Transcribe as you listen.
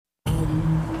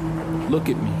Look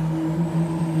at me.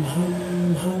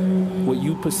 What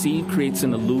you perceive creates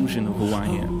an illusion of who I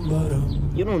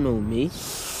am. You don't know me.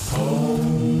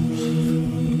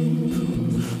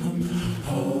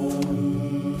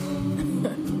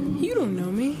 You don't know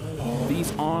me.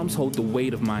 These arms hold the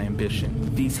weight of my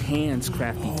ambition. These hands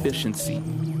craft efficiency.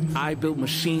 I build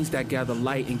machines that gather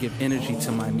light and give energy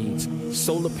to my needs.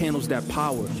 Solar panels that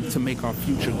power to make our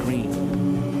future green.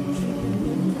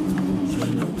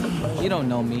 You don't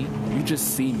know me. You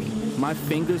just see me. My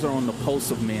fingers are on the pulse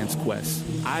of man's quest.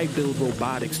 I build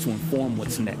robotics to inform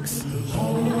what's next.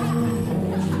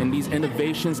 In these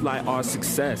innovations lie our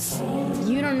success.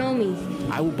 You don't know me.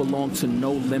 I will belong to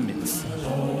no limits.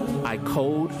 I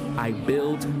code, I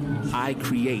build, I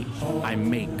create, I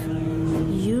make.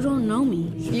 You don't know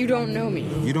me. You don't know me.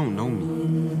 You don't know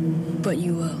me. But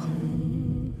you will.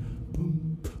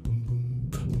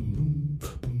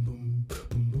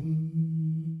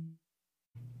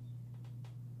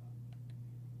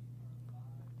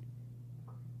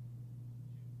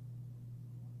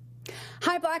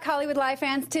 Hi, Black Hollywood Live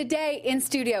fans. Today in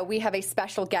studio, we have a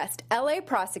special guest. LA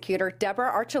prosecutor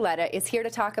Deborah Archuleta is here to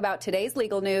talk about today's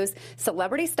legal news,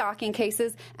 celebrity stalking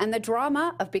cases, and the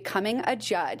drama of becoming a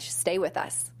judge. Stay with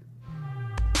us.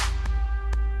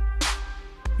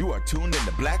 You are tuned in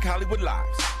to Black Hollywood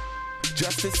Lives.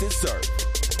 Justice is served.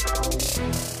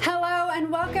 Hello and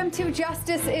welcome to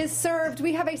Justice is Served.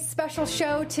 We have a special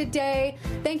show today.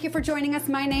 Thank you for joining us.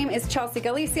 My name is Chelsea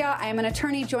Galicia. I am an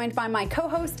attorney joined by my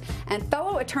co-host and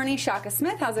fellow attorney Shaka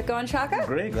Smith. How's it going, Shaka?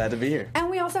 Great, glad to be here. And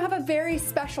we also have a very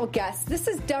special guest. This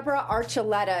is Deborah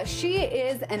Archuleta. She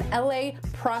is an LA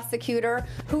prosecutor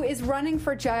who is running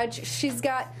for judge. She's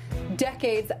got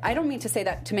decades, I don't mean to say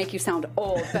that to make you sound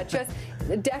old, but just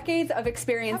decades of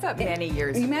experience. How about many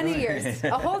years? Many years.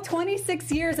 A whole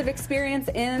 26 years of experience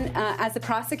in as a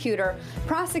prosecutor,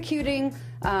 prosecuting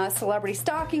celebrity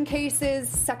stalking cases,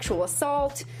 sexual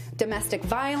assault, domestic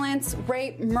violence,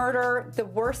 rape, murder, the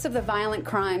worst of the violent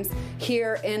crimes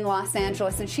here in Los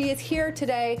Angeles. And she is here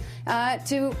today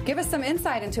to give us some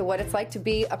insight into what it's like to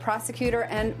be a prosecutor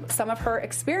and some of her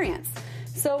experience.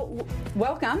 So,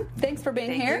 welcome. Thanks for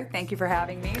being here. Thank you for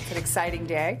having me. It's an exciting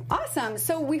day. Awesome.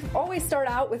 So, we always start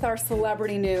out with our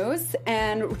celebrity news,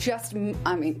 and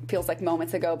feels like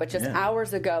moments ago, but just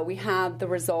hours ago, we have the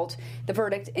result, the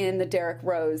verdict in the Derrick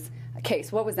Rose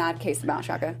case. What was that case about,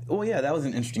 Shaka? Well, yeah, that was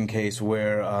an interesting case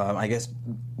where I guess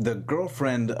the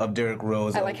girlfriend of Derrick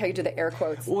Rose. I like how you do the air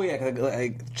quotes. Well, yeah,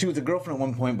 she was a girlfriend at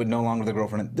one point, but no longer the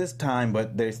girlfriend at this time.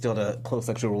 But they still had a close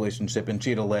sexual relationship, and she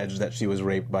had alleged that she was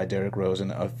raped by Derrick Rose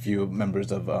and a few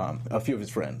members of a few of his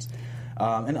friends.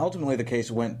 And ultimately, the case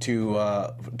went to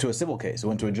a civil case. It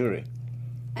went to a jury.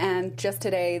 And just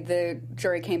today, the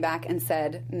jury came back and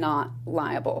said not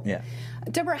liable. Yeah.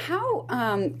 Deborah, how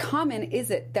common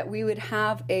is it that we would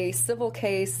have a civil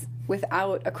case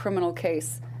without a criminal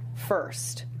case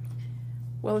first?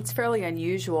 Well, it's fairly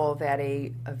unusual that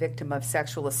a victim of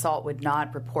sexual assault would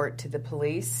not report to the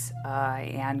police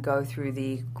and go through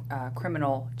the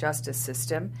criminal justice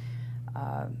system.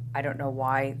 I don't know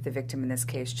why the victim in this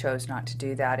case chose not to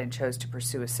do that and chose to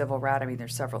pursue a civil route. I mean,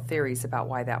 there's several theories about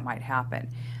why that might happen.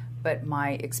 But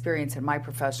my experience in my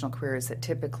professional career is that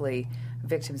typically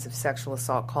victims of sexual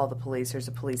assault call the police, there's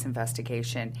a police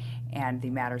investigation, and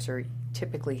the matters are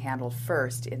typically handled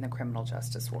first in the criminal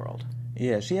justice world.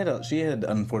 Yeah, she had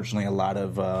unfortunately a lot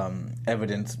of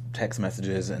evidence, text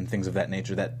messages, and things of that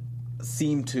nature that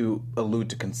seemed to allude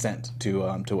to consent to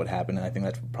what happened, and I think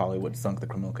that's probably what sunk the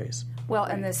criminal case. Well,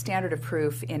 and the standard of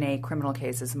proof in a criminal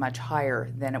case is much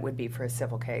higher than it would be for a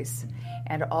civil case.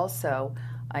 And also,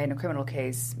 in a criminal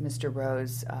case, Mr.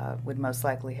 Rose would most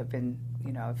likely have been,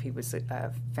 if he was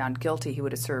found guilty, he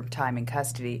would have served time in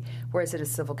custody, whereas in a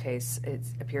civil case, it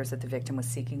appears that the victim was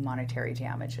seeking monetary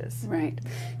damages. Right.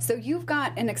 So you've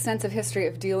got an extensive history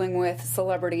of dealing with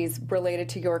celebrities related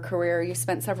to your career. You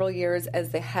spent several years as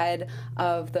the head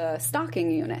of the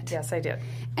stalking unit. Yes, I did.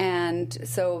 And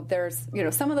so there's,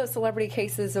 some of those celebrity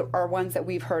cases are ones that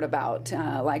we've heard about,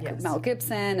 like yes. Mel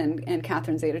Gibson and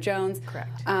Catherine Zeta-Jones.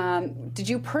 Correct. Did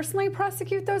you personally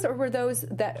prosecute those, or were those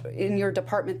that in your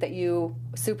department that you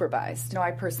supervised? No,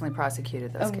 I personally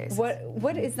prosecuted those cases.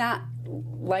 What is that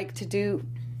like to do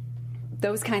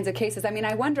those kinds of cases? I mean,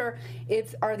 I wonder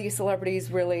are these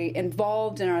celebrities really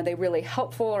involved, and are they really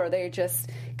helpful, or are they just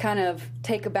kind of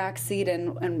take a back seat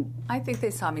and I think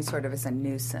they saw me sort of as a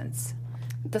nuisance.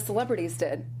 The celebrities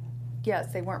did.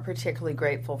 Yes, they weren't particularly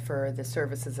grateful for the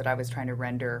services that I was trying to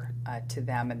render to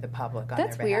them and the public on their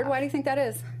behalf. That's weird. Why do you think that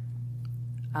is?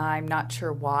 I'm not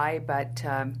sure why, but,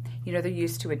 they're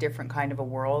used to a different kind of a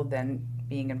world than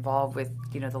being involved with,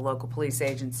 the local police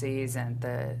agencies and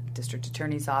the district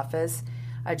attorney's office.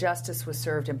 Justice was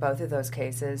served in both of those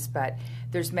cases, but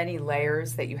there's many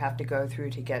layers that you have to go through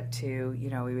to get to,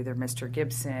 either Mr.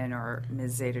 Gibson or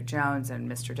Ms. Zeta-Jones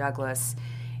and Mr. Douglas.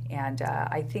 And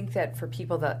I think that for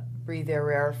people that breathe their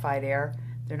rarefied air,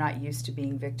 they're not used to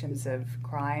being victims of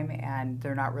crime, and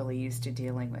they're not really used to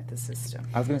dealing with the system.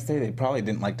 I was going to say they probably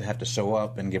didn't like to have to show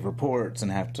up and give reports and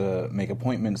have to make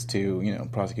appointments to,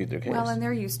 prosecute their case. Well, and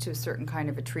they're used to a certain kind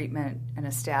of a treatment and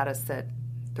a status that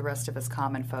the rest of us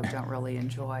common folk don't really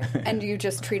enjoy. And you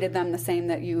just treated them the same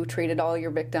that you treated all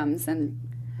your victims, and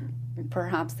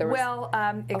perhaps there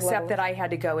was except that I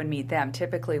had to go and meet them.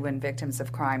 Typically when victims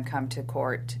of crime come to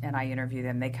court and I interview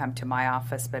them, they come to my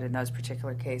office, but in those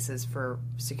particular cases, for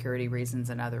security reasons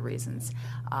and other reasons,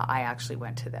 I actually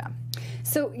went to them.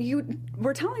 So you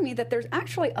were telling me that there's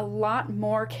actually a lot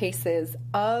more cases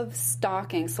of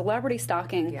stalking, celebrity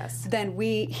stalking, Yes. than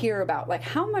we hear about. Like,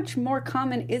 how much more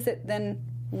common is it than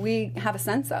we have a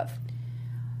sense of?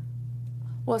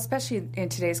 Well, especially in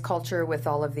today's culture with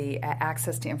all of the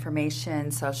access to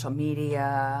information, social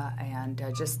media, and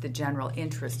just the general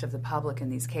interest of the public in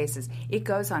these cases, it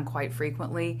goes on quite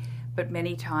frequently, but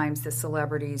many times the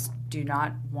celebrities do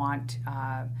not want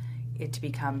it to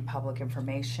become public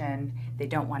information. They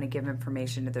don't want to give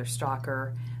information to their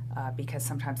stalker because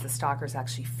sometimes the stalkers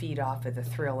actually feed off of the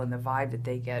thrill and the vibe that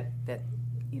they get that,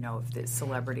 if the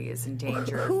celebrity is in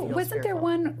danger. Wasn't there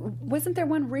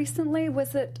one recently?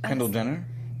 Was it Kendall Jenner?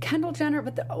 Kendall Jenner,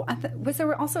 but was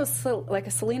there also a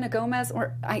Selena Gomez,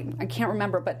 or I can't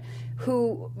remember, but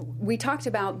who we talked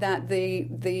about that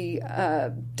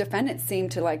the defendant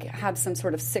seemed to have some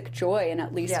sort of sick joy in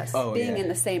at least being in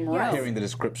the same room. Hearing the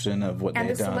description of what they've done.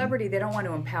 And the celebrity, they don't want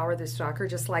to empower the stalker,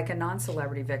 just like a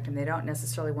non-celebrity victim. They don't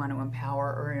necessarily want to empower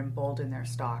or embolden their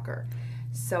stalker.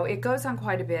 So it goes on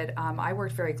quite a bit. I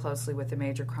worked very closely with the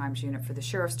Major Crimes Unit for the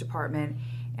Sheriff's Department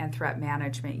and Threat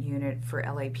Management Unit for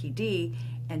LAPD,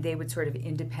 and they would sort of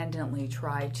independently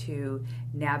try to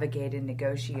navigate and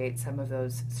negotiate some of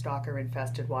those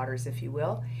stalker-infested waters, if you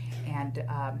will, and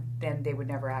then they would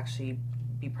never actually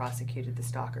be prosecuted, the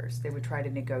stalkers. They would try to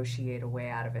negotiate a way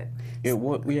out of it.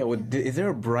 Is there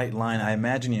a bright line? I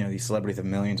imagine, these celebrities have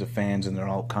millions of fans, and they're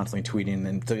all constantly tweeting,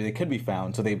 and so they could be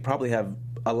found, so they probably have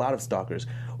a lot of stalkers.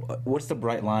 What's the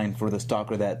bright line for the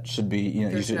stalker that should be,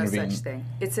 There's you should no intervene? such thing.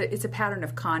 It's a pattern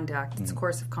of conduct. It's a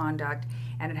course of conduct,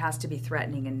 and it has to be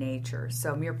threatening in nature.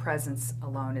 So mere presence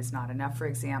alone is not enough, for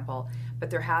example, but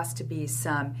there has to be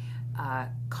some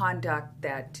conduct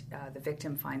that the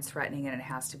victim finds threatening, and it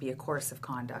has to be a course of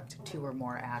conduct, 2 or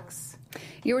more acts.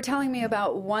 You were telling me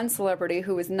about one celebrity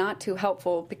who was not too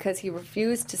helpful because he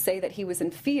refused to say that he was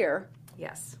in fear.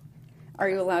 Yes. Are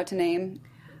you allowed to name?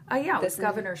 Yeah, it was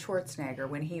Governor Schwarzenegger.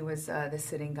 When he was the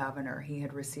sitting governor, he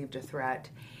had received a threat,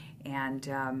 and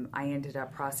I ended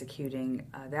up prosecuting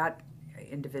that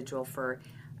individual for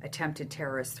attempted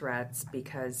terrorist threats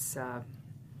because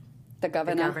the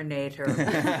governor was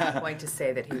going to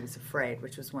say that he was afraid,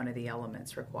 which was one of the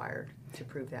elements required to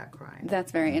prove that crime.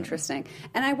 That's very interesting.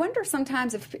 And I wonder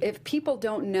sometimes if people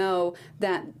don't know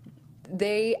that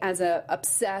they, as a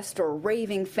obsessed or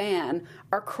raving fan,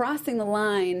 are crossing the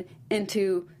line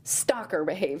into stalker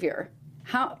behavior.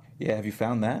 How? Yeah, have you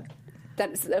found that?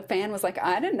 That a fan was like,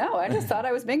 I didn't know. I just thought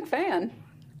I was being a fan.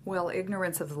 Well,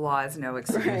 ignorance of the law is no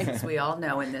excuse, as we all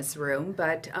know in this room.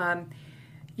 But,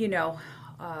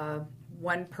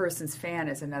 one person's fan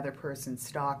is another person's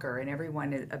stalker, and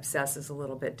everyone obsesses a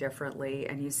little bit differently,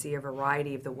 and you see a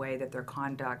variety of the way that their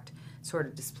conduct sort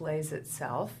of displays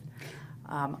itself.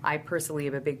 I personally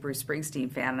am a big Bruce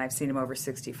Springsteen fan, and I've seen him over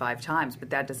 65 times, but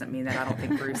that doesn't mean that I don't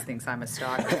think Bruce thinks I'm a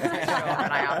stalker. And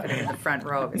I often am in the front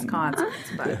row of his concerts.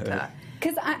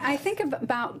 Because I think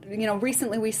about,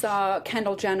 recently we saw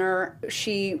Kendall Jenner.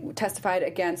 She testified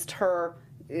against her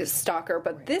stalker,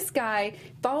 but this guy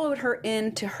followed her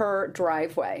into her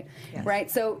driveway, right?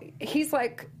 So he's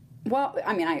like, well,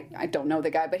 I mean, I don't know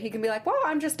the guy, but he can be like, well,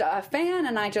 I'm just a fan,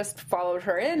 and I just followed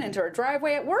her into her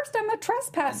driveway. At worst, I'm a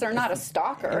trespasser, not a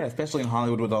stalker. Yeah, especially in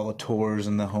Hollywood with all the tours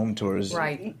and the home tours.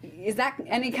 Right. Is that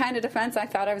any kind of defense? I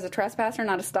thought I was a trespasser,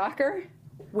 not a stalker?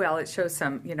 Well, it shows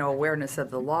some, awareness of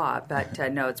the law, but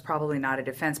no, it's probably not a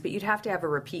defense. But you'd have to have a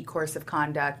repeat course of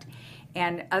conduct,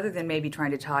 and other than maybe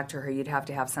trying to talk to her, you'd have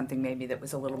to have something maybe that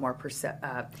was a little more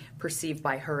perceived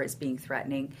by her as being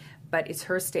threatening. But it's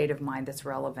her state of mind that's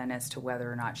relevant as to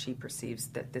whether or not she perceives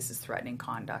that this is threatening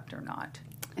conduct or not.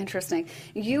 Interesting.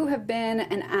 You have been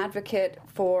an advocate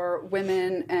for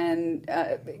women and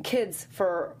kids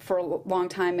for a long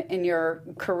time in your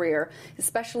career,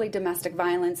 especially domestic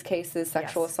violence cases,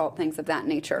 sexual assault, things of that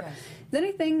nature. Yes.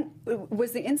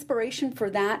 Was the inspiration for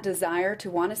that desire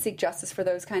to want to seek justice for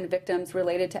those kind of victims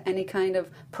related to any kind of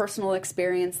personal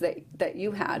experience that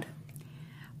you had?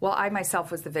 Well, I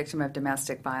myself was the victim of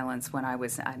domestic violence when I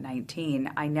was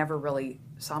 19. I never really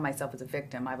saw myself as a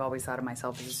victim. I've always thought of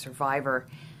myself as a survivor.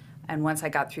 And once I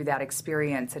got through that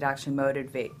experience, it actually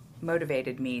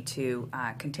motivated me to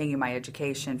continue my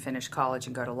education, finish college,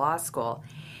 and go to law school.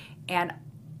 And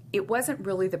it wasn't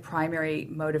really the primary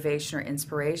motivation or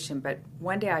inspiration, but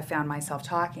one day I found myself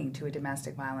talking to a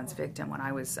domestic violence victim when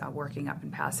I was working up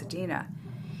in Pasadena.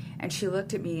 And she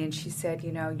looked at me and she said,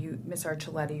 you know, you, Miss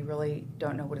Archuleta, you really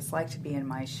don't know what it's like to be in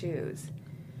my shoes.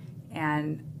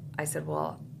 And I said,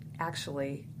 well,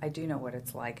 actually, I do know what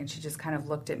it's like. And she just kind of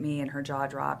looked at me and her jaw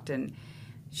dropped, and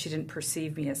she didn't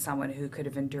perceive me as someone who could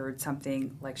have endured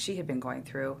something like she had been going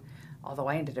through, although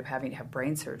I ended up having to have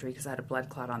brain surgery because I had a blood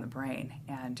clot on the brain.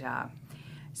 And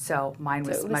so mine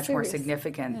was much more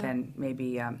significant than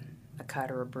maybe a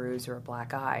cut or a bruise or a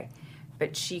black eye.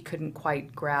 But she couldn't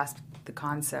quite grasp the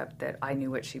concept that I knew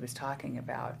what she was talking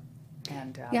about.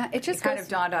 And it kind of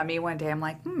dawned on me one day. I'm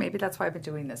like, maybe that's why I've been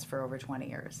doing this for over 20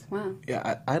 years. Wow.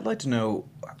 Yeah, I'd like to know,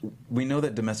 we know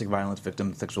that domestic violence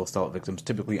victims, sexual assault victims,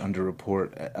 typically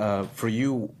underreport. For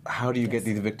you, how do you get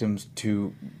these victims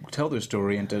to tell their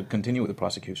story and to continue with the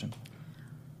prosecution?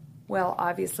 Well,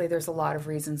 obviously, there's a lot of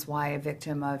reasons why a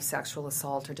victim of sexual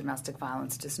assault or domestic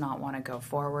violence does not want to go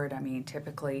forward. I mean,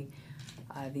 typically,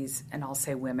 these, and I'll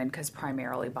say women, because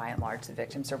primarily, by and large, the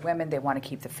victims are women. They want to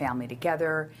keep the family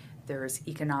together. There's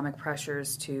economic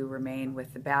pressures to remain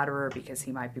with the batterer because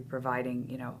he might be providing,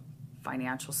 you know,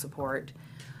 financial support.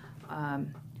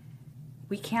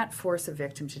 We can't force a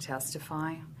victim to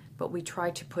testify, but we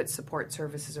try to put support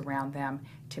services around them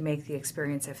to make the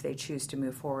experience, if they choose to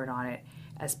move forward on it,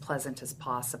 as pleasant as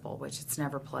possible, which it's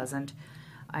never pleasant.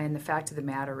 And the fact of the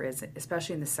matter is,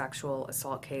 especially in the sexual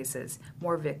assault cases,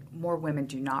 more women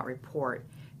do not report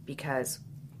because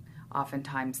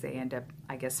oftentimes they end up,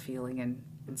 I guess, feeling, in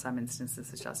some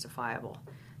instances it's justifiable,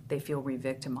 they feel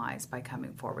re-victimized by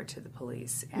coming forward to the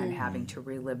police and having to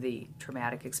relive the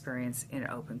traumatic experience in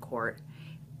open court,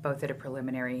 both at a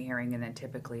preliminary hearing and then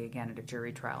typically again at a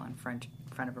jury trial in front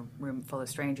of a room full of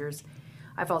strangers.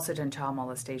 I've also done child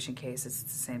molestation cases.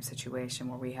 It's the same situation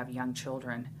where we have young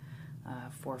children,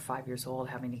 4 or 5 years old,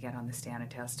 having to get on the stand and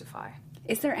testify.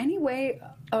 Is there any way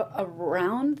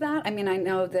around that? I mean, I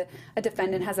know that a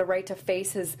defendant has a right to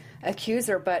face his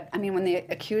accuser, but, I mean, when the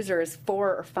accuser is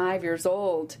 4 or 5 years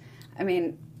old, I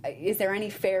mean, is there any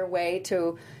fair way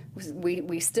to,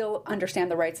 we still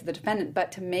understand the rights of the defendant,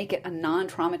 but to make it a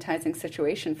non-traumatizing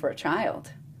situation for a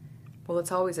child? Well,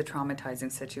 it's always a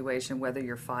traumatizing situation, whether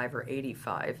you're 5 or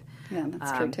 85. Yeah,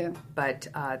 that's true, too. But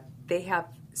they have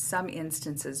some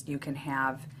instances you can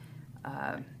have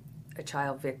a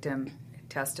child victim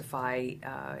testify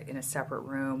in a separate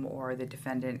room, or the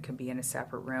defendant can be in a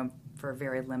separate room for a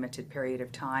very limited period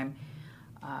of time.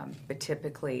 But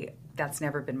typically, that's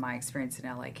never been my experience in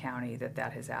LA County,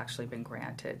 that has actually been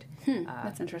granted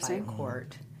That's interesting. by a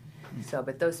court. So,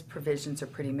 but those provisions are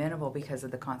pretty minimal because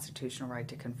of the constitutional right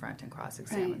to confront and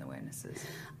cross-examine the witnesses.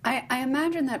 I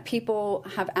imagine that people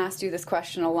have asked you this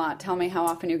question a lot. Tell me how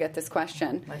often you get this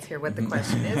question. Let's hear what the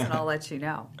question is, and I'll let you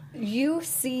know. You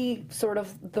see sort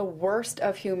of the worst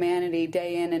of humanity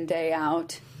day in and day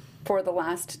out for the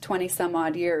last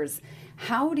 20-some-odd years.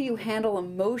 How do you handle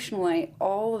emotionally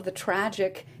all of the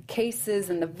tragic cases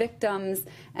and the victims,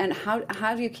 and how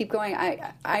do you keep going?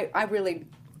 I really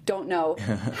don't know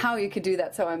how you could do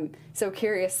that, so I'm so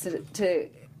curious to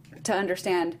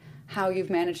understand how you've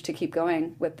managed to keep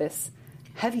going with this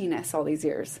heaviness all these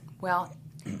years. Well,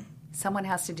 someone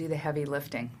has to do the heavy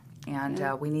lifting,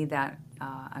 and we need that,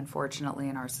 unfortunately,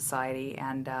 in our society,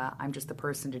 and I'm just the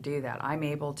person to do that. I'm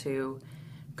able to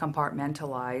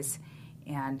compartmentalize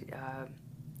and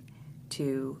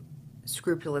to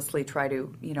scrupulously try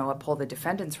to, uphold the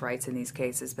defendant's rights in these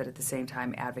cases, but at the same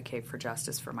time advocate for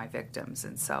justice for my victims.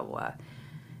 And so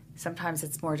sometimes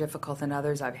it's more difficult than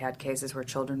others. I've had cases where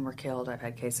children were killed. I've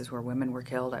had cases where women were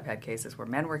killed. I've had cases where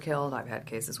men were killed. I've had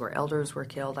cases where elders were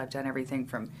killed. I've done everything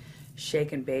from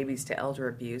shaken babies to elder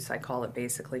abuse. I call it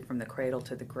basically from the cradle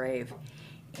to the grave.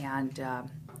 And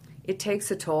it takes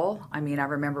a toll. I mean, I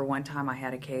remember one time I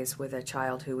had a case with a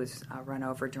child who was run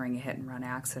over during a hit-and-run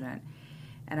accident.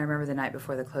 And I remember the night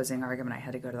before the closing argument, I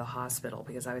had to go to the hospital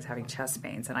because I was having chest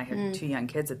pains, and I had 2 young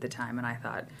kids at the time, and I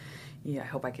thought, I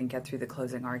hope I can get through the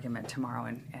closing argument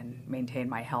tomorrow and maintain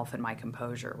my health and my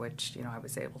composure, which, I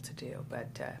was able to do.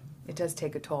 But it does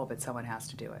take a toll, but someone has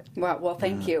to do it. Well,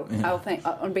 thank you. I'll thank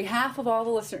on behalf of all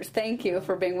the listeners. Thank you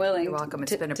for being willing. You're welcome.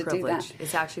 It's been a to privilege. do that.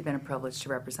 It's actually been a privilege to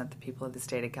represent the people of the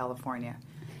state of California.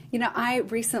 I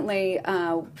recently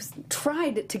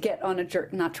tried to get on a jury,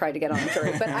 not tried to get on a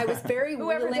jury, but I was very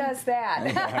Whoever willing. does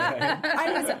that.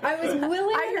 I was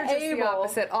willing I hear and just able. the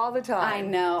opposite all the time. I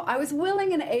know. I was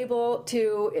willing and able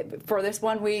to, for this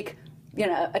 1 week,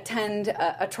 attend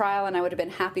a trial, and I would have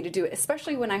been happy to do it,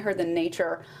 especially when I heard the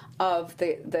nature of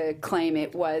the claim.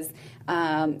 It was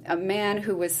a man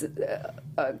who was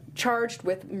charged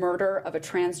with murder of a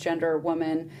transgender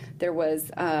woman. There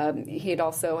was he had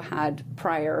also had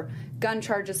prior gun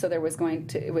charges, so it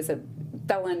was a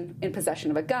felon in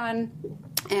possession of a gun,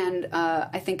 and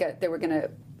I think they were going to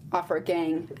offer a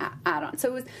gang add-on.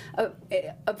 So it was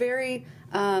a very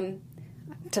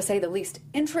to say the least,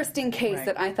 interesting case Right.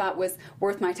 that I thought was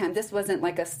worth my time. This wasn't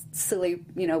like a silly,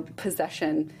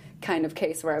 possession kind of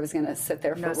case where I was going to sit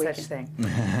there for No a week. such thing.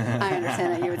 I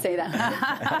understand that you would say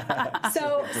that.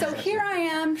 So here I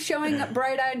am showing up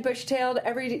bright-eyed, bush-tailed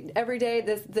every day.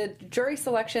 The jury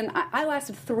selection, I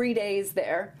lasted 3 days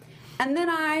there, and then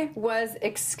I was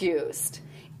excused.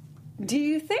 Do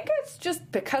you think it's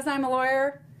just because I'm a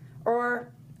lawyer,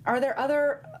 or are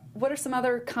there what are some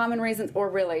other common reasons, or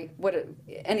really,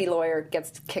 any lawyer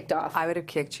gets kicked off? I would have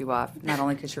kicked you off, not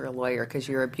only because you're a lawyer, because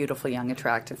you're a beautiful, young,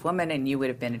 attractive woman, and you would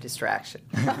have been a distraction.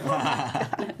 Well,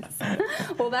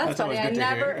 that's funny. I always good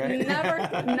to hear,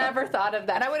 never thought of And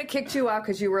that. I would have kicked you out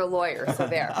because you were a lawyer, so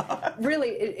there. Really,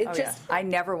 it Oh, just... yeah. I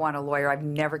never want a lawyer. I've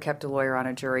never kept a lawyer on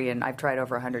a jury, and I've tried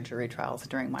over 100 jury trials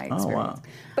during my experience. Oh, wow.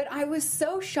 But I was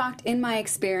so shocked in my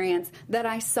experience that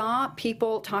I saw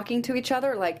people talking to each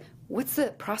other like, what's the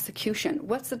prosecution?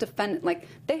 What's the defendant? Like,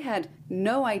 they had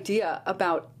no idea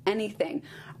about anything.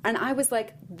 And I was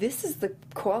like, this is the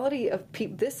quality of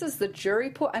people. This is the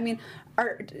jury pool. I mean,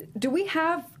 do we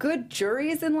have good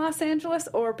juries in Los Angeles?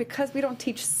 Or because we don't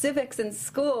teach civics in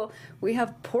school, we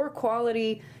have poor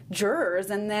quality jurors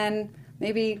and then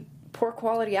maybe poor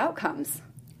quality outcomes?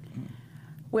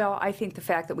 Well, I think the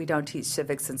fact that we don't teach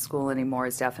civics in school anymore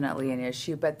is definitely an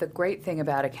issue. But the great thing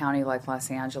about a county like Los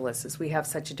Angeles is we have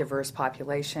such a diverse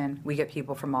population. We get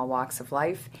people from all walks of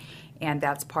life, and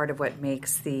that's part of what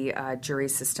makes the jury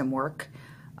system work.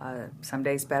 Some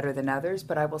days better than others,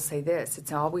 but I will say this.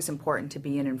 It's always important to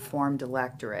be an informed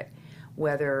electorate.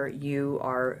 Whether you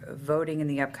are voting in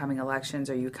the upcoming elections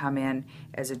or you come in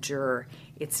as a juror,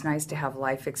 it's nice to have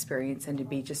life experience and to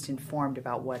be just informed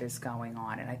about what is going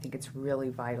on. And I think it's really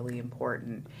vitally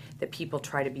important that people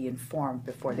try to be informed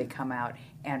before they come out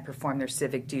and perform their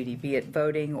civic duty, be it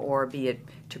voting or be it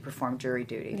to perform jury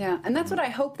duty. Yeah, and that's what I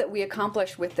hope that we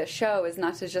accomplish with this show, is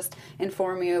not to just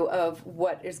inform you of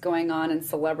what is going on in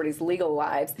celebrities' legal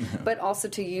lives, but also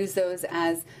to use those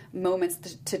as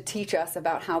moments to teach us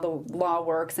about how the law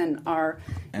works and our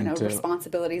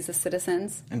responsibilities as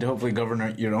citizens. And to hopefully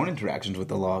govern your own interactions with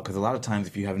the law, because a lot of times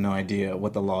if you have no idea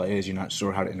what the law is, you're not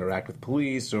sure how to interact with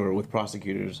police or with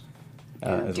prosecutors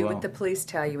as Do well. what the police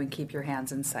tell you and keep your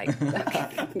hands in sight.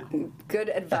 Good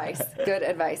advice. Good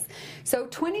advice. So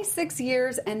 26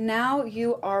 years, and now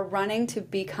you are running to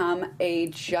become a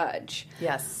judge.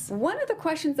 Yes. One of the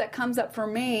questions that comes up for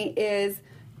me is,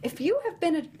 if you have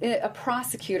been a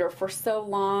prosecutor for so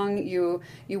long, you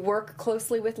work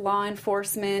closely with law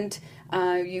enforcement,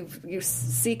 you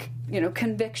seek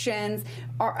convictions.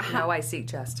 No, I seek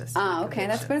justice. Okay,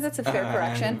 that's a fair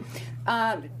correction.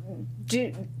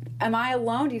 Am I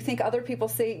alone? Do you think other people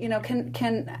see?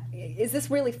 Is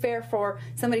this really fair for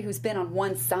somebody who's been on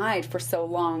one side for so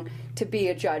long to be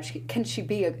a judge? Can she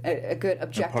be a good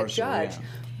objective Impartial, judge? yeah.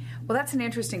 Well, that's an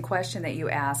interesting question that you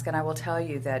ask, and I will tell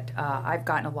you that I've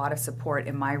gotten a lot of support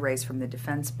in my race from the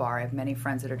defense bar. I have many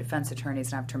friends that are defense attorneys,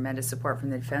 and I have tremendous support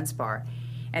from the defense bar.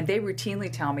 And they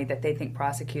routinely tell me that they think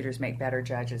prosecutors make better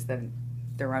judges than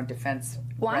their own defense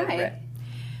Why? brethren.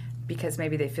 Because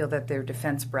maybe they feel that their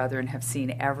defense brethren have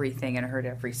seen everything and heard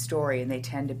every story, and they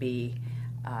tend to be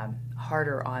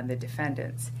harder on the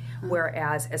defendants.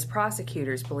 Whereas as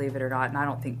prosecutors, believe it or not, and I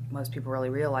don't think most people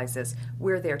really realize this,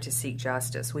 we're there to seek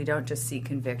justice. We don't just seek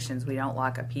convictions. We don't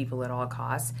lock up people at all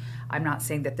costs. I'm not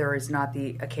saying that there is not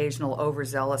the occasional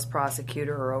overzealous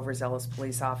prosecutor or overzealous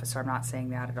police officer. I'm not saying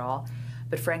that at all.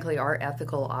 But frankly, our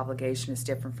ethical obligation is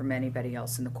different from anybody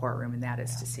else in the courtroom, and that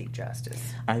is to seek justice.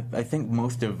 I think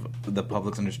most of the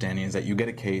public's understanding is that you get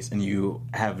a case and you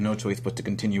have no choice but to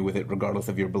continue with it regardless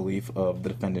of your belief of the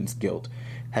defendant's guilt.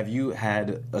 Have you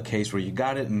had a case where you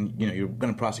got it and you're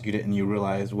going to prosecute it and you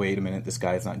realize, wait a minute, this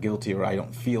guy's not guilty, or I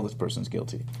don't feel this person's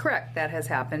guilty? Correct. That has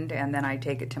happened, and then I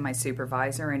take it to my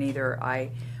supervisor, and either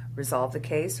I resolve the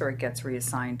case or it gets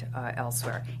reassigned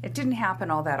elsewhere. It didn't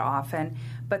happen all that often,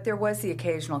 but there was the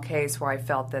occasional case where I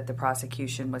felt that the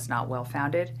prosecution was not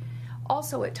well-founded.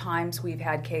 Also, at times, we've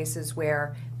had cases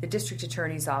where the district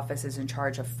attorney's office is in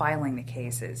charge of filing the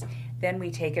cases. Then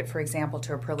we take it, for example,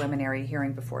 to a preliminary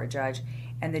hearing before a judge,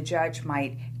 and the judge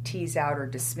might tease out or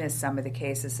dismiss some of the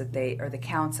cases that or the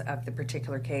counts of the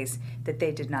particular case that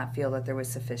they did not feel that there was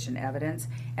sufficient evidence.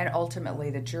 And ultimately,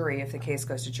 the jury, if the case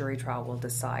goes to jury trial, will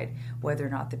decide whether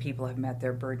or not the people have met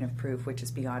their burden of proof, which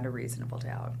is beyond a reasonable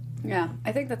doubt. Yeah,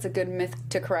 I think that's a good myth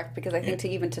to correct, because I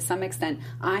think to some extent,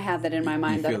 I have that in my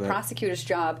mind that a prosecutor's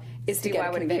job is to get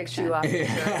a conviction. I would have kicked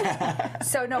you off.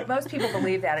 So no, most people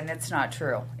believe that, and it's not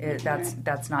true.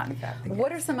 That's not in fact the case.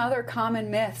 What are some other common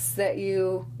myths that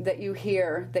you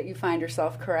hear that you find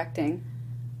yourself correcting?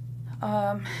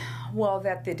 Well,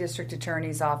 that the district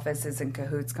attorney's office is in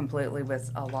cahoots completely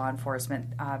with law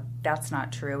enforcement. That's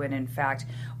not true, and in fact,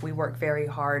 we work very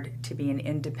hard to be an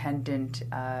independent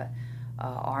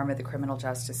arm of the criminal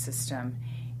justice system.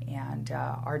 And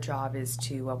our job is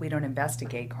to, we don't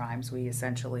investigate crimes, we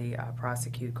essentially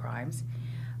prosecute crimes.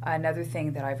 Another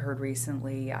thing that I've heard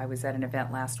recently, I was at an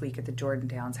event last week at the Jordan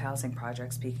Downs Housing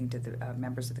Project speaking to the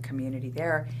members of the community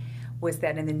there, was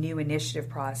that in the new initiative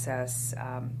process,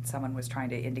 someone was trying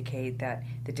to indicate that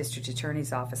the district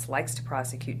attorney's office likes to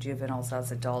prosecute juveniles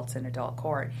as adults in adult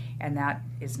court, and that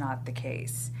is not the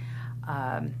case.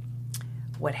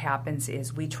 What happens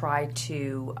is we try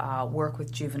to work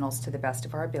with juveniles to the best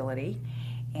of our ability,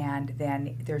 and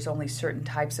then there's only certain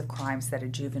types of crimes that a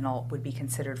juvenile would be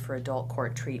considered for adult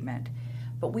court treatment.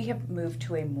 But we have moved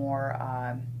to a more,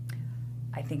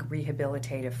 I think,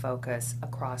 rehabilitative focus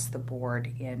across the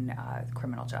board in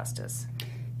criminal justice.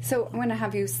 So I'm going to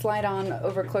have you slide on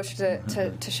over closer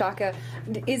to Shaka.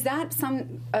 Is that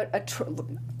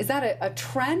a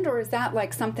trend, or is that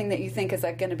like something that you think is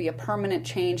like going to be a permanent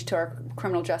change to our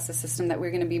criminal justice system, that we're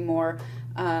going to be more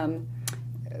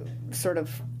sort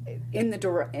of in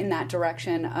that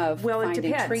direction of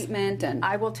finding treatment? And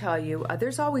I will tell you,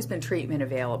 there's always been treatment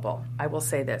available. I will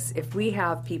say this: if we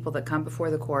have people that come before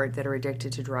the court that are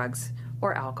addicted to drugs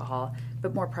or alcohol,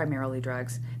 but more primarily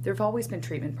drugs, there have always been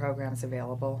treatment programs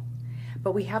available.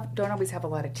 But we don't always have a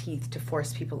lot of teeth to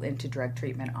force people into drug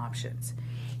treatment options.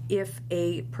 If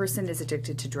a person is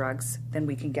addicted to drugs, then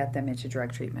we can get them into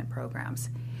drug treatment programs.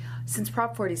 Since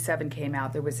Prop 47 came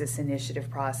out, there was this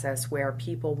initiative process where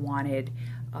people wanted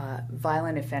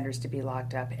violent offenders to be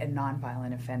locked up and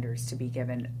nonviolent offenders to be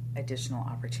given additional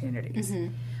opportunities.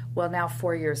 Mm-hmm. Well, now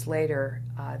 4 years later,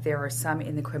 there are some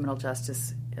in the criminal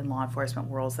justice and law enforcement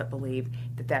worlds that believe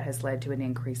that has led to an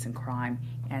increase in crime,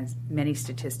 and many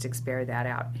statistics bear that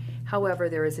out. However,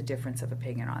 there is a difference of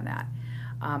opinion on that.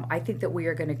 I think that we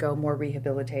are going to go more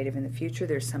rehabilitative in the future.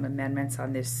 There's some amendments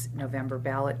on this November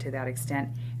ballot to that extent.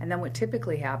 And then what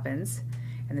typically happens,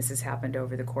 and this has happened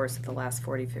over the course of the last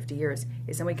 40, 50 years,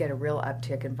 is then we get a real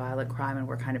uptick in violent crime, and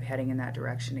we're kind of heading in that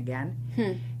direction again.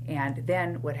 And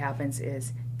then what happens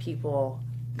is people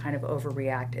kind of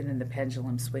overreact, and then the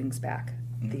pendulum swings back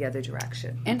the other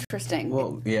direction. Interesting.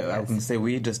 Well, yeah, yes. I was going to say,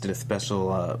 we just did a special,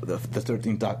 the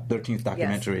 13th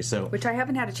documentary. Yes. So, which I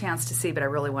haven't had a chance to see, but I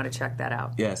really want to check that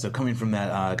out. Yeah, so coming from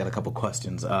that, I got a couple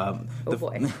questions.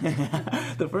 Boy.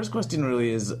 The first question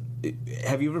really is,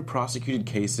 have you ever prosecuted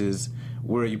cases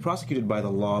where you prosecuted by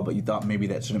the law, but you thought maybe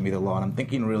that shouldn't be the law? And I'm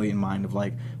thinking really in mind of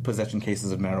like possession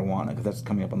cases of marijuana, because that's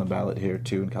coming up on the ballot here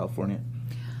too in California.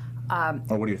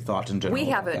 Or what are your thoughts in general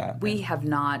about that? We have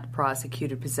not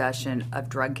prosecuted possession of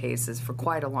drug cases for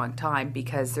quite a long time,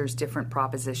 because there's different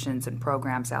propositions and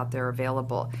programs out there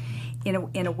available.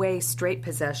 In a way, straight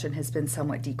possession has been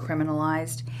somewhat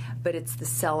decriminalized, but it's the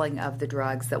selling of the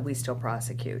drugs that we still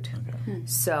prosecute. Okay.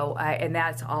 So, and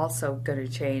that's also going to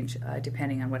change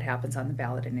depending on what happens on the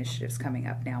ballot initiatives coming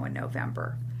up now in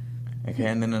November. Okay,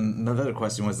 and then another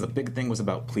question was, the big thing was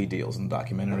about plea deals in the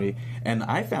documentary, and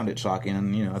I found it shocking,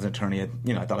 and, as an attorney,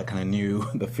 I thought I kind of knew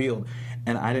the field,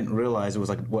 and I didn't realize it was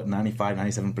like, 95,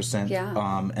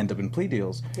 97% end up in plea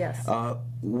deals. Yes.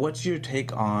 What's your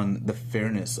take on the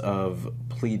fairness of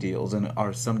plea deals, and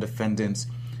are some defendants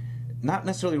not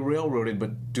necessarily railroaded,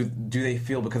 but do they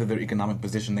feel because of their economic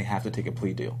position they have to take a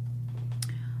plea deal?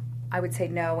 I would say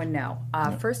no and no.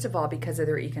 First of all, because of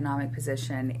their economic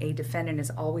position, a defendant is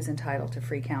always entitled to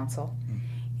free counsel.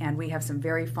 And we have some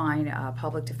very fine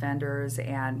public defenders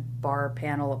and bar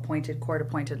panel appointed,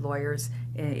 court-appointed lawyers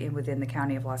within the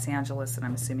County of Los Angeles, and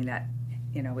I'm assuming that,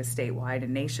 is statewide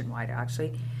and nationwide,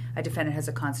 actually. A defendant has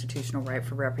a constitutional right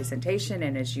for representation,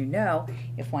 and as you know,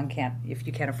 if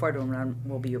you can't afford one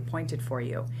will be appointed for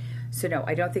you. So no,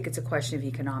 I don't think it's a question of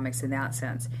economics in that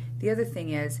sense. The other thing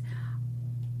is,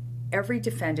 every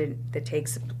defendant that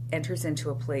enters into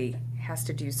a plea has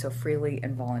to do so freely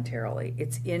and voluntarily.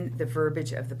 It's in the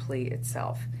verbiage of the plea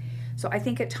itself. So I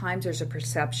think at times there's a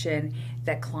perception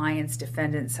that clients,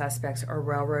 defendants, suspects are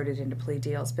railroaded into plea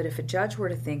deals. But if a judge were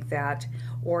to think that,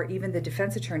 or even the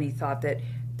defense attorney thought that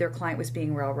their client was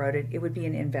being railroaded, it would be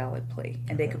an invalid plea,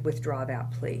 and they could withdraw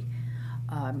that plea.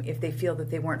 If they feel that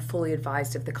they weren't fully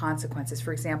advised of the consequences.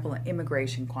 For example,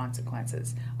 immigration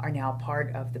consequences are now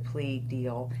part of the plea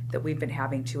deal that we've been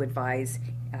having to advise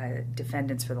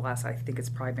defendants for the last, I think it's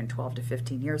probably been 12 to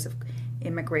 15 years of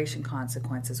immigration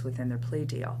consequences within their plea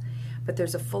deal. But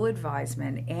there's a full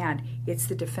advisement, and it's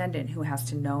the defendant who has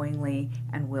to knowingly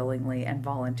and willingly and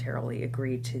voluntarily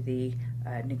agree to the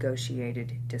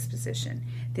negotiated disposition.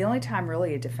 The only time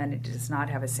really a defendant does not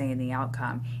have a say in the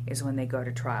outcome is when they go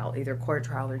to trial, either court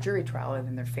trial or jury trial, and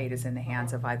then their fate is in the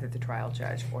hands of either the trial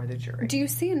judge or the jury. Do you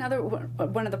see another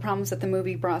one of the problems that the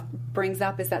movie brings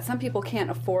up is that some people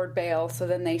can't afford bail, so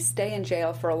then they stay in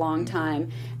jail for a long time,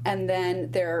 and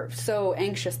then they're so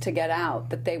anxious to get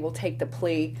out that they will take the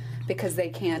plea because they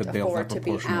can't afford to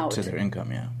be out. To their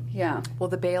income, yeah. Yeah. Well,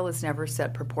 the bail is never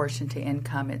set proportion to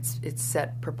income. It's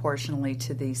set proportionally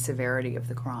to the severity of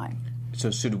the crime. So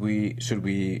should we,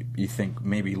 you think,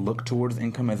 maybe look towards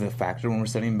income as a factor when we're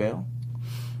setting bail?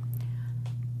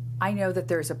 I know that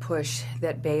there's a push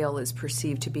that bail is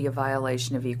perceived to be a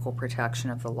violation of equal protection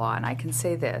of the law. And I can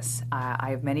say this. I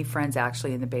have many friends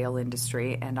actually in the bail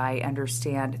industry, and I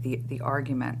understand the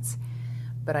arguments.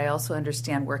 But I also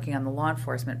understand, working on the law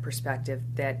enforcement perspective,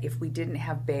 that if we didn't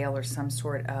have bail or some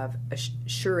sort of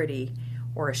surety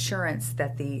or assurance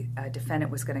that the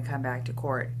defendant was going to come back to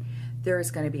court, there is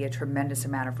going to be a tremendous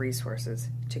amount of resources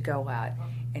to go out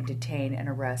and detain and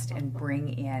arrest and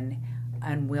bring in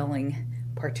unwilling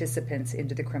participants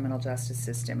into the criminal justice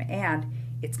system. And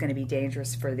it's going to be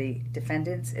dangerous for the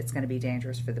defendants, it's going to be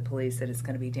dangerous for the police, and it's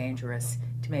going to be dangerous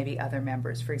to maybe other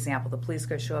members. For example, the police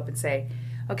could show up and say,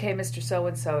 okay, Mr.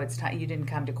 So-and-so, it's time, you didn't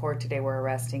come to court today, we're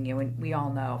arresting you. And we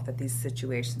all know that these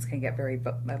situations can get very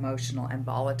emotional and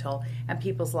volatile, and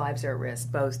people's lives are at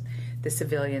risk, both the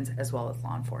civilians as well as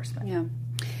law enforcement.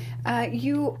 Yeah.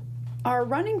 You are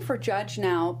running for judge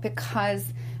now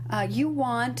because you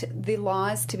want the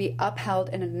laws to be upheld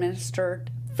and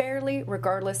administered fairly,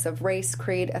 regardless of race,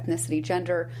 creed, ethnicity,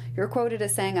 gender. You're quoted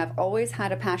as saying, I've always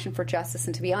had a passion for justice,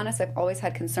 and to be honest, I've always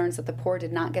had concerns that the poor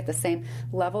did not get the same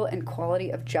level and quality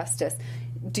of justice.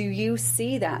 Do you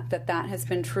see that has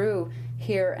been true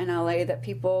here in LA, that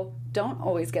people don't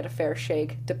always get a fair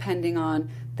shake depending on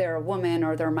their woman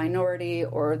or their minority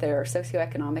or their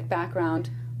socioeconomic background?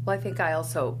 Well, I think I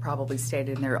also probably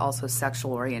stated in there also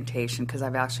sexual orientation, because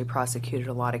I've actually prosecuted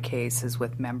a lot of cases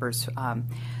with members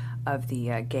of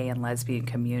the gay and lesbian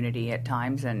community at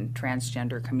times, and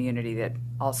transgender community that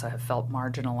also have felt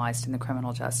marginalized in the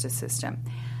criminal justice system.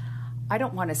 I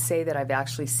don't want to say that I've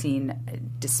actually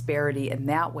seen disparity in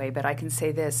that way, but I can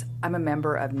say this. I'm a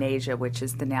member of NAJA, which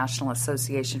is the National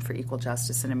Association for Equal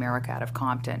Justice in America, out of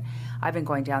Compton. I've been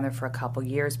going down there for a couple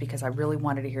years because I really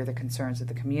wanted to hear the concerns of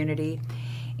the community.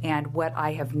 And what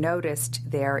I have noticed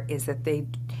there is that the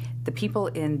people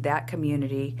in that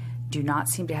community do not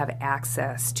seem to have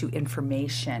access to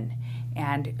information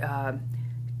and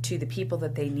to the people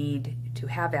that they need to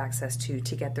have access to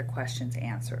get their questions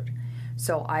answered.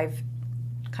 So I've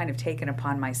kind of taken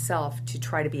upon myself to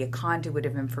try to be a conduit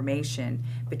of information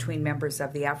between members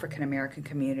of the African American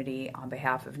community on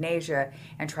behalf of NAJA,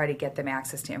 and try to get them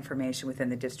access to information within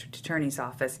the district attorney's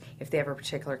office. If they have a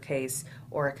particular case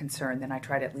or a concern, then I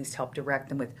try to at least help direct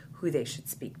them with who they should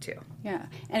speak to. Yeah.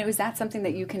 And was that something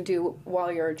that you can do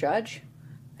while you're a judge?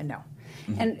 No.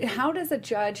 And how does a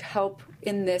judge help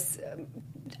in this?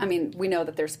 I mean, we know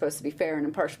that they're supposed to be fair and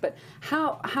impartial, but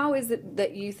how is it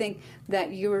that you think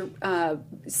that your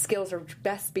skills are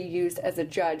best be used as a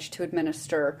judge to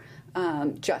administer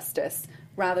justice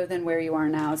rather than where you are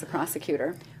now as a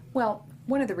prosecutor? Well,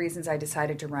 one of the reasons I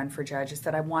decided to run for judge is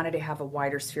that I wanted to have a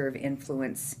wider sphere of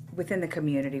influence within the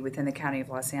community, within the County of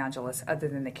Los Angeles, other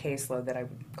than the caseload that I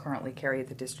currently carry at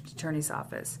the district attorney's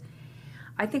office.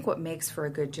 I think what makes for a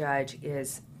good judge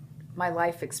is my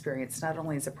life experience, not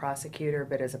only as a prosecutor,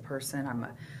 but as a person. I'm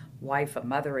a wife, a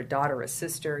mother, a daughter, a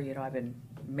sister. You know, I've been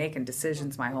making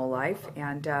decisions my whole life.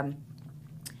 And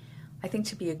I think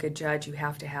to be a good judge, you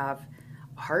have to have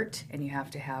a heart and you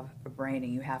have to have a brain,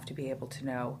 and you have to be able to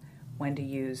know when to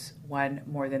use one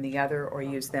more than the other or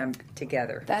use them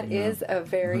together. That is a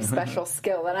very special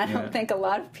skill that I don't think a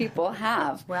lot of people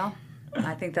have. Well,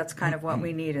 I think that's kind of what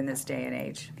we need in this day and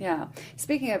age. Yeah.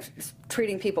 Speaking of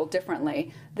treating people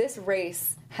differently, this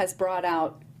race has brought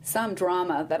out some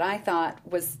drama that I thought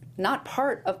was not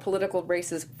part of political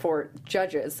races for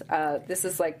judges. This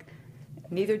is like...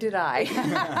 Neither did I.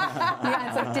 Yeah,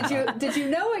 it's like, did you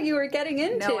know what you were getting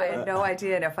into? No, I had no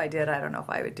idea, and if I did, I don't know if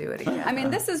I would do it again. I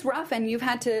mean, this is rough, and you've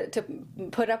had to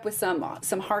put up with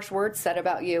some harsh words said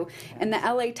about you. In the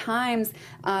LA Times,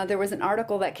 there was an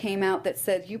article that came out that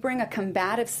said you bring a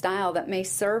combative style that may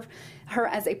serve her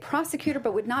as a prosecutor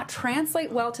but would not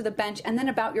translate well to the bench, and then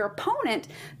about your opponent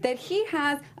that he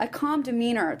has a calm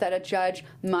demeanor that a judge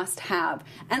must have.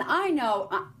 And I know,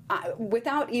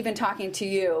 without even talking to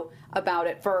you about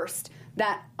it first,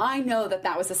 that I know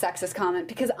that was a sexist comment,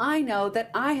 because I know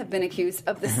that I have been accused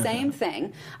of the same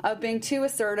thing, of being too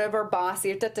assertive or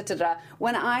bossy, or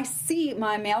when I see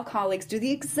my male colleagues do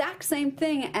the exact same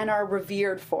thing and are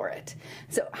revered for it.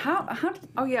 So how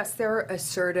Oh, yes, they're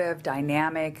assertive,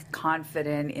 dynamic,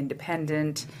 confident,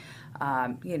 independent,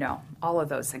 you know, all of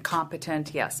those, and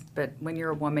competent, yes. But when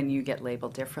you're a woman, you get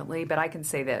labeled differently. But I can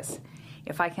say this.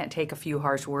 If I can't take a few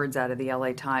harsh words out of the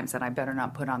LA Times, then I better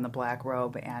not put on the black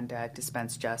robe and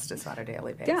dispense justice on a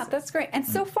daily basis. Yeah, that's great. And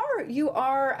so far, you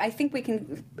are, I think we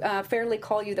can fairly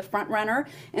call you the front runner.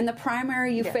 In the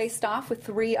primary, you faced off with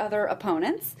 3 other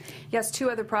opponents. Yes,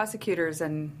 2 other prosecutors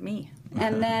and me.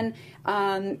 And then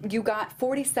you got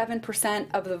 47%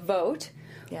 of the vote.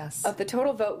 Yes. Of the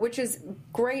total vote, which is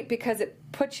great because it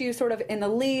puts you sort of in the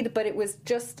lead, but it was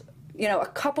just, you know, a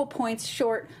couple points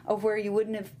short of where you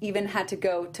wouldn't have even had to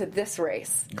go to this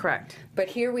race. Correct. But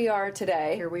here we are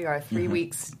today. Here we are, 3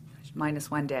 weeks minus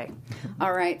 1 day.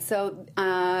 All right, so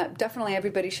definitely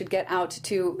everybody should get out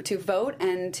to vote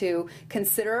and to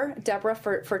consider Deborah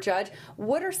for judge.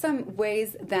 What are some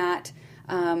ways that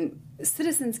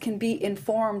citizens can be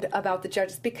informed about the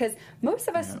judges? Because most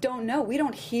of us don't know. We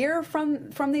don't hear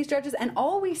from these judges, and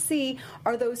all we see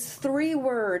are those 3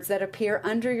 words that appear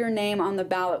under your name on the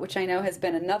ballot, which I know has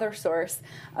been another source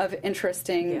of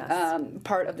interesting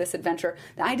part of this adventure.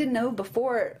 I didn't know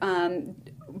before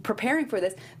preparing for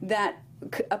this that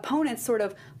opponents sort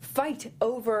of fight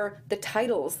over the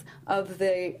titles of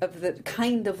the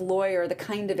kind of lawyer, the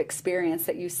kind of experience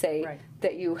that you say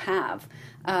that you have.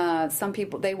 Some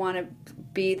people, they want to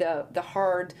be the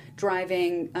hard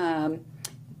driving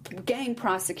gang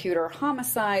prosecutor,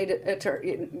 homicide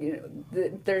attorney.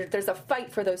 There's a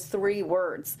fight for those 3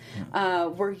 words.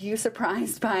 Were you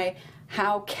surprised by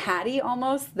how catty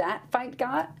almost that fight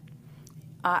got?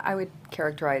 I would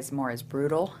characterize more as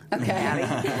brutal. Okay.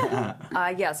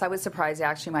 Yes, I was surprised.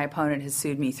 Actually, my opponent has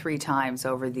sued me 3 times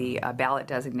over the ballot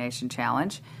designation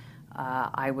challenge.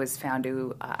 I was found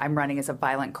to, I'm running as a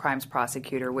violent crimes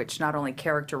prosecutor, which not only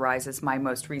characterizes my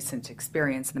most recent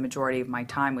experience, the majority of my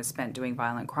time was spent doing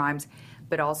violent crimes,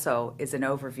 but also is an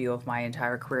overview of my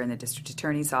entire career in the district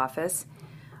attorney's office.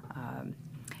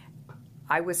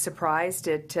 I was surprised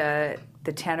at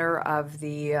the tenor of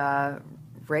the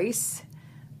race.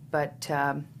 But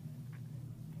at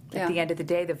the end of the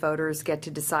day, the voters get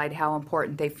to decide how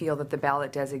important they feel that the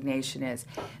ballot designation is.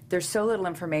 There's so little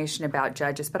information about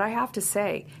judges, but I have to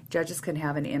say, judges can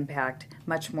have an impact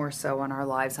much more so on our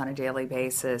lives on a daily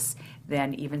basis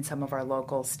than even some of our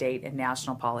local, state, and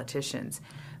national politicians.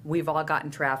 We've all gotten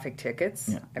traffic tickets.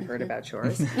 Yeah. I've heard about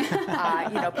yours.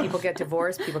 People get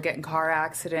divorced, people get in car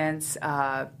accidents,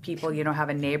 people, have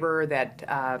a neighbor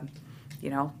that,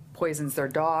 poisons their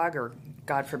dog or,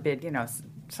 God forbid,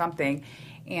 something.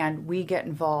 And we get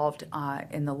involved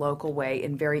in the local way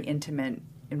in very intimate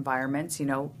environments.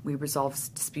 We resolve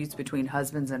disputes between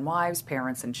husbands and wives,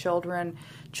 parents and children,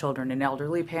 children and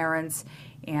elderly parents.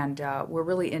 And we're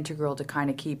really integral to kind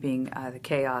of keeping the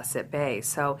chaos at bay.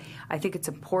 So I think it's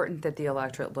important that the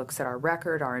electorate looks at our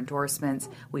record, our endorsements.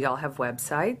 We all have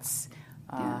websites.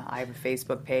 I have a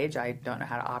Facebook page. I don't know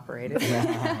how to operate it.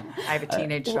 I have a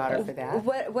teenage daughter for that.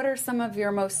 What are some of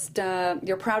your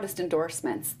your proudest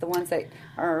endorsements? The ones that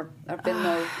have been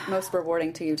the most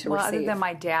rewarding to you to receive? Other than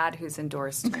my dad, who's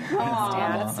endorsed me.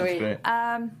 That's sweet.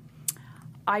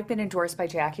 I've been endorsed by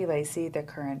Jackie Lacey, the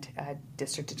current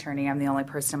district attorney. I'm the only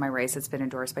person in my race that's been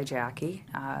endorsed by Jackie.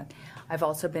 I've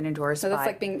also been endorsed by... So that's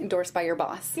like being endorsed by your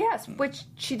boss. Yes, which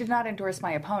she did not endorse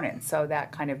my opponent, so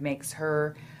that kind of makes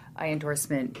her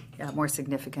endorsement more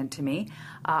significant to me.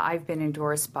 I've been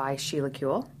endorsed by Sheila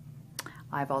Kuehl.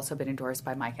 I've also been endorsed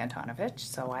by Mike Antonovich,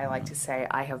 so I like to say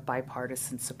I have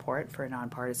bipartisan support for a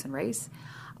nonpartisan race.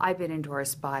 I've been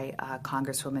endorsed by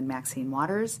Congresswoman Maxine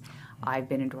Waters. I've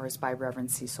been endorsed by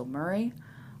Reverend Cecil Murray.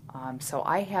 So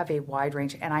I have a wide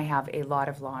range, and I have a lot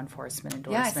of law enforcement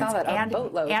endorsements. Yeah, I saw that, a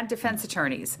boatload. And defense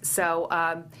attorneys. So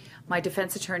my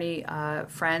defense attorney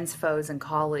friends, foes, and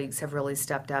colleagues have really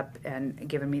stepped up and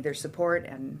given me their support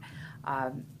and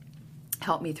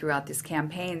helped me throughout this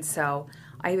campaign. So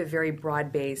I have a very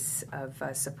broad base of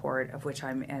support, of which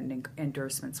and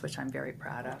endorsements, which I'm very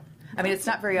proud of. I mean, it's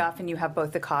not very often you have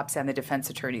both the cops and the defense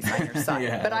attorneys on your side,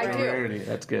 Yeah, but I do. rarity.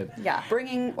 That's good. Yeah,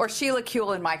 or Sheila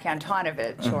Kuehl and Mike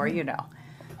Antonovich, or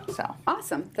So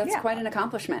awesome. That's quite an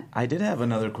accomplishment. I did have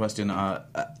another question.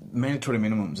 Mandatory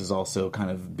minimums is also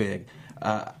kind of big.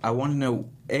 I want to know,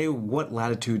 what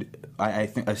latitude,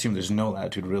 I assume there's no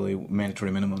latitude really,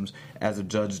 mandatory minimums, as a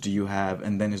judge do you have?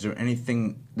 And then is there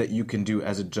anything that you can do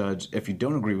as a judge, if you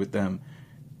don't agree with them,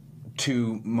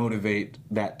 to motivate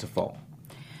that to fall?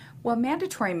 Well,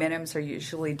 mandatory minimums are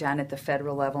usually done at the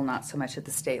federal level, not so much at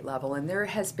the state level, and there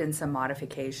has been some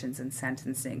modifications in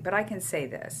sentencing. But I can say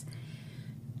this.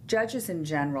 Judges in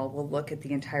general will look at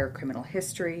the entire criminal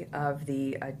history of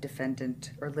the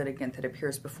defendant or litigant that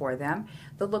appears before them.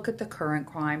 They'll look at the current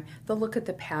crime. They'll look at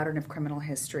the pattern of criminal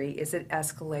history. Is it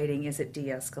escalating? Is it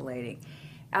de-escalating?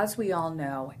 As we all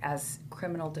know, as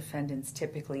criminal defendants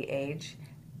typically age,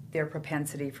 their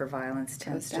propensity for violence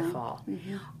tends to fall.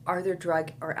 Mm-hmm. Are there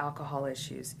drug or alcohol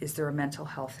issues? Is there a mental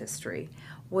health history?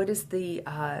 What does the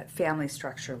family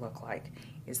structure look like?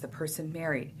 Is the person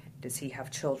married? Does he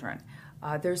have children?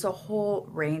 There's a whole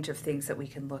range of things that we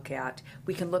can look at.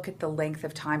 We can look at the length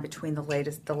of time between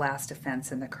the last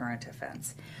offense and the current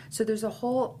offense. So there's a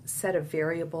whole set of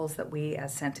variables that we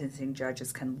as sentencing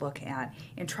judges can look at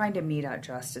in trying to mete out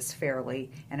justice fairly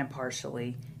and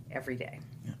impartially every day.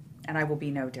 Yeah. And I will be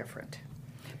no different.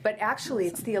 But actually,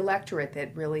 it's the electorate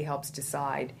that really helps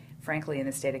decide, frankly, in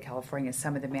the state of California,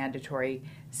 some of the mandatory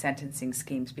sentencing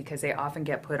schemes, because they often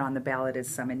get put on the ballot as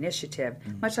some initiative,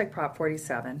 much like Prop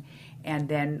 47. And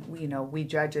then, we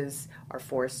judges are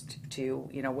forced to,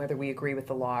 whether we agree with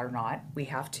the law or not, we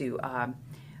have to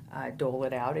dole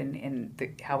it out in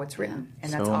how it's written.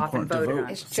 And that's often voted on.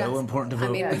 It's so important to vote.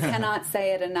 I mean, we cannot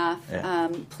say it enough. Yeah.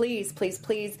 Please, please,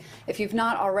 please, if you've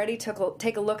not already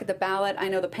take a look at the ballot, I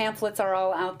know the pamphlets are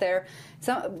all out there.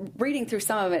 Reading through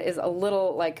some of it is a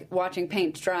little like watching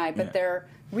paint dry, but they're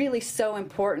really so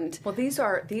important. Well, these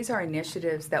are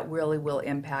initiatives that really will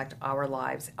impact our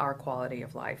lives, our quality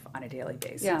of life on a daily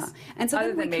basis. Yeah. And so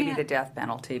other than maybe the death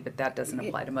penalty, but that doesn't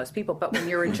apply to most people. But when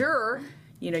you're a juror,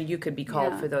 you could be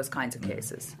called for those kinds of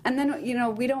cases. And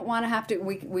then, we don't want to have to,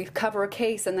 we cover a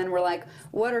case and then we're like,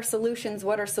 what are solutions?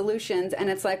 What are solutions? And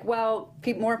it's like, well,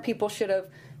 more people should have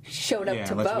showed up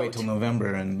to vote. Let's wait till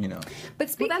November and,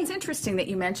 But that's interesting that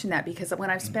you mentioned that, because when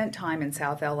I've spent time in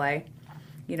South LA,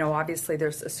 obviously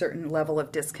there's a certain level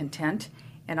of discontent,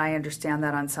 and I understand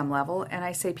that on some level. And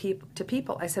I say to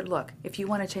people, I said, look, if you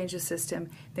want to change the system,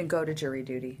 then go to jury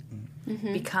duty.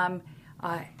 Mm-hmm.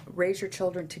 Raise your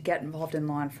children to get involved in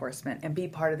law enforcement and be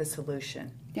part of the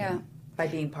solution. Yeah. By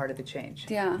being part of the change.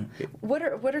 Yeah. What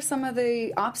are some of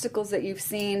the obstacles that you've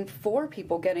seen for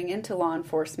people getting into law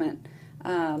enforcement,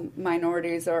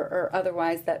 minorities or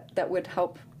otherwise, that would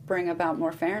help bring about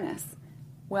more fairness?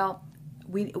 Well,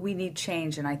 we need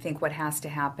change, and I think what has to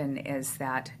happen is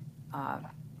that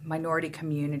minority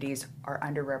communities are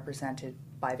underrepresented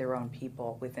by their own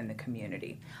people within the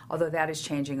community. Although that is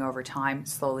changing over time,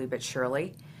 slowly but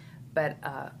surely. But,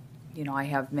 I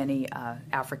have many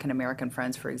African American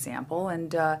friends, for example,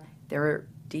 and they're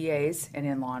DAs and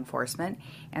in law enforcement,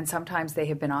 and sometimes they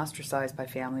have been ostracized by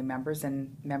family members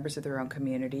and members of their own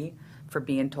community for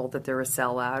being told that they're a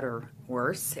sellout or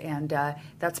worse, and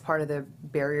that's part of the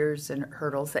barriers and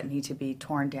hurdles that need to be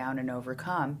torn down and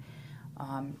overcome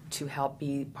to help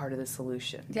be part of the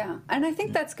solution. Yeah, and I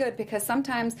think that's good, because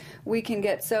sometimes we can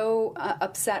get so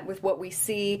upset with what we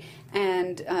see,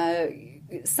 and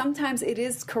sometimes it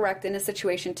is correct in a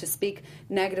situation to speak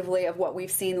negatively of what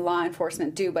we've seen law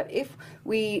enforcement do, but if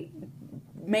we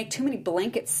make too many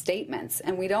blanket statements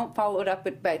and we don't follow it up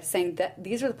by saying that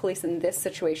these are the police in this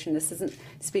situation, this doesn't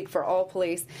speak for all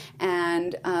police,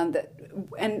 and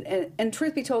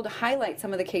truth be told, to highlight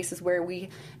some of the cases where we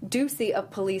do see a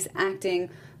police acting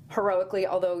heroically,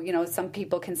 although some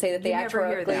people can say that they act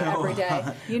heroically every day.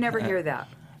 You never hear that.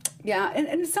 Yeah,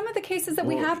 and some of the cases that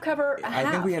we have covered,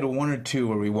 I think we had one or two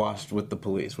where we watched with the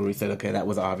police, where we said, okay, that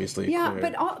was obviously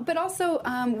clear. but also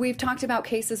we've talked about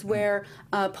cases where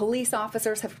police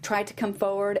officers have tried to come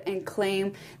forward and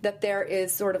claim that there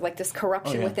is sort of like this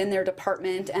corruption within their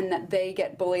department, and that they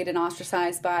get bullied and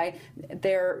ostracized by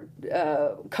their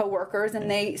co-workers, and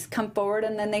they come forward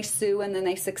and then they sue and then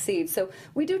they succeed. So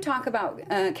we do talk about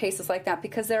cases like that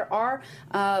because there are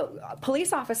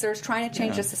police officers trying to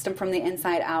change the system from the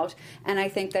inside out. And I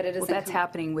think that it is. Well, that's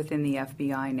happening within the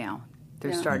FBI now.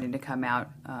 They're starting to come out.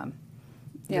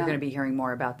 You're going to be hearing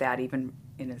more about that, even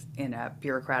in a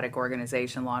bureaucratic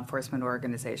organization, law enforcement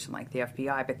organization like the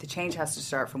FBI. But the change has to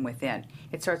start from within.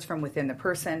 It starts from within the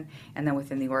person, and then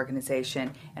within the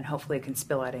organization, and hopefully it can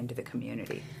spill out into the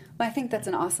community. Well, I think that's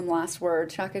an awesome last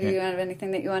word. Shaka, do you have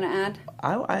anything that you want to add?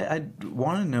 I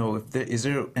want to know is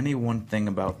there any one thing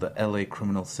about the LA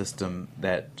criminal system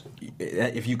that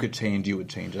if you could change, you would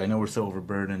change it? I know we're so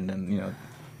overburdened and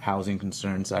housing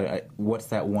concerns. What's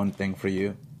that one thing for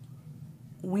you?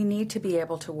 We need to be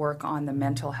able to work on the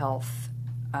mental health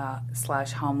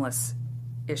 / homeless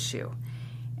issue.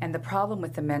 And the problem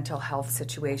with the mental health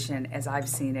situation, as I've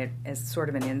seen it as sort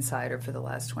of an insider for the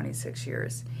last 26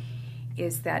 years,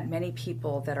 is that many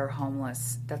people that are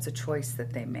homeless, that's a choice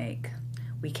that they make.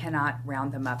 We cannot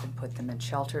round them up and put them in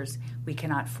shelters. We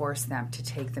cannot force them to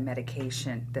take the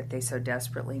medication that they so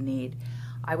desperately need.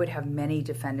 I would have many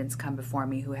defendants come before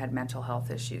me who had mental health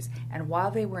issues. And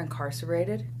while they were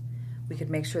incarcerated, we could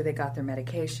make sure they got their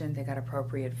medication, they got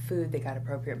appropriate food, they got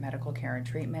appropriate medical care and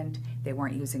treatment. They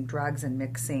weren't using drugs and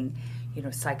mixing,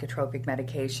 psychotropic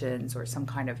medications or some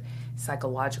kind of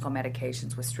psychological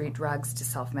medications with street drugs to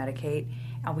self-medicate.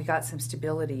 And we got some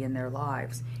stability in their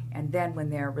lives. And then when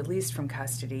they're released from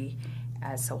custody,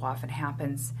 as so often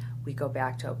happens, we go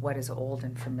back to what is old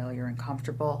and familiar and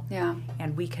comfortable. Yeah.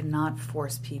 And we cannot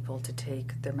force people to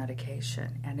take their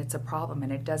medication. And it's a problem.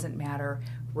 And it doesn't matter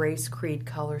race, creed,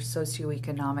 color,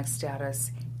 socioeconomic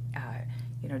status,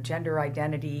 gender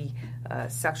identity,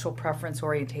 sexual preference,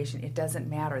 orientation. It doesn't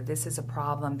matter. This is a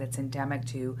problem that's endemic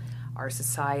to our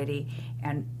society.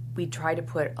 And we try to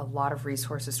put a lot of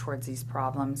resources towards these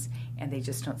problems, and they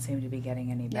just don't seem to be getting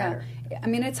any better. Yeah. I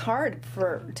mean, it's hard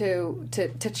to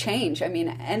change. I mean,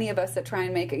 any of us that try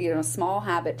and make a small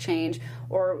habit change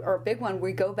or a big one,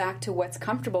 we go back to what's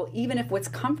comfortable, even if what's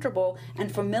comfortable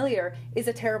and familiar is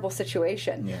a terrible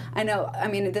situation. Yeah. I know, I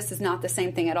mean, this is not the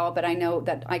same thing at all, but I know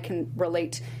that I can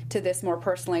relate to this more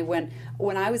personally when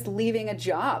I was leaving a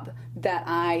job that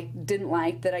I didn't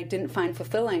like, that I didn't find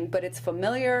fulfilling, but it's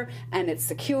familiar and it's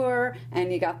secure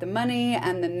and you got the money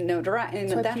and the notoriety.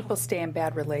 That's why people stay in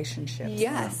bad relationships.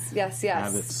 Yes.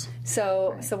 Habits.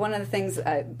 So one of the things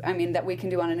that we can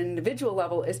do on an individual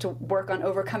level is to work on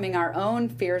overcoming our own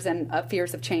fears and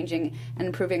fears of changing and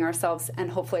improving ourselves,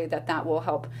 and hopefully that will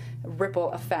help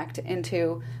ripple effect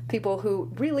into people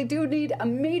who really do need a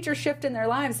major shift in their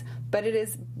lives, but it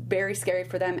is very scary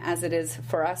for them as it is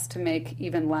for us to make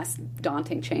even less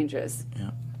daunting changes.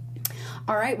 Yeah.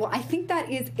 All right. Well, I think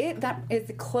that is it. That is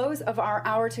the close of our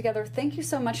hour together. Thank you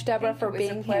so much, Deborah, for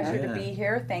being here. It's a pleasure to be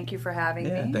here. Thank you for having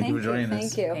me. Thank you for joining us.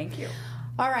 Thank you. Thank you.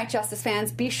 All right, Justice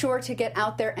fans, be sure to get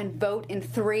out there and vote in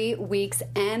 3 weeks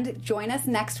and join us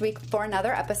next week for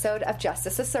another episode of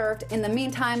Justice is Served. In the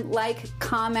meantime,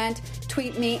 comment,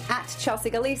 tweet me at Chelsea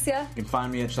Galicia. You can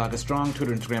find me at Shaka Strong,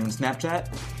 Twitter, Instagram, and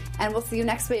Snapchat. And we'll see you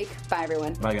next week. Bye,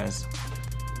 everyone. Bye, guys.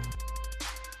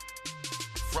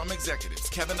 From executives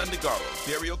Kevin Undergaro,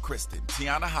 Dario Kristen,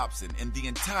 Tiana Hobson, and the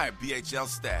entire BHL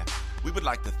staff, we would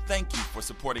like to thank you for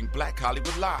supporting Black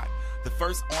Hollywood Live, the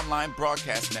first online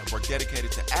broadcast network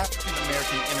dedicated to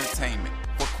African-American entertainment.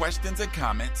 For questions and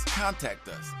comments, contact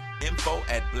us.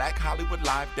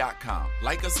 info@blackhollywoodlive.com.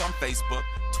 Like us on Facebook,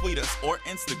 tweet us, or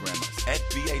Instagram us at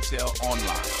BHL Online.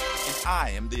 And I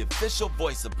am the official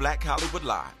voice of Black Hollywood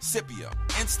Live, Scipio.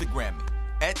 Instagram me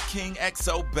at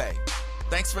KingXOBay.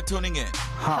 Thanks for tuning in.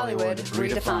 Hollywood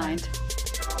Redefined.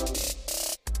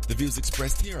 The views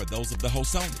expressed here are those of the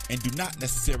host only and do not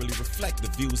necessarily reflect the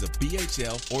views of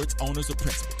BHL or its owners or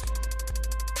principals.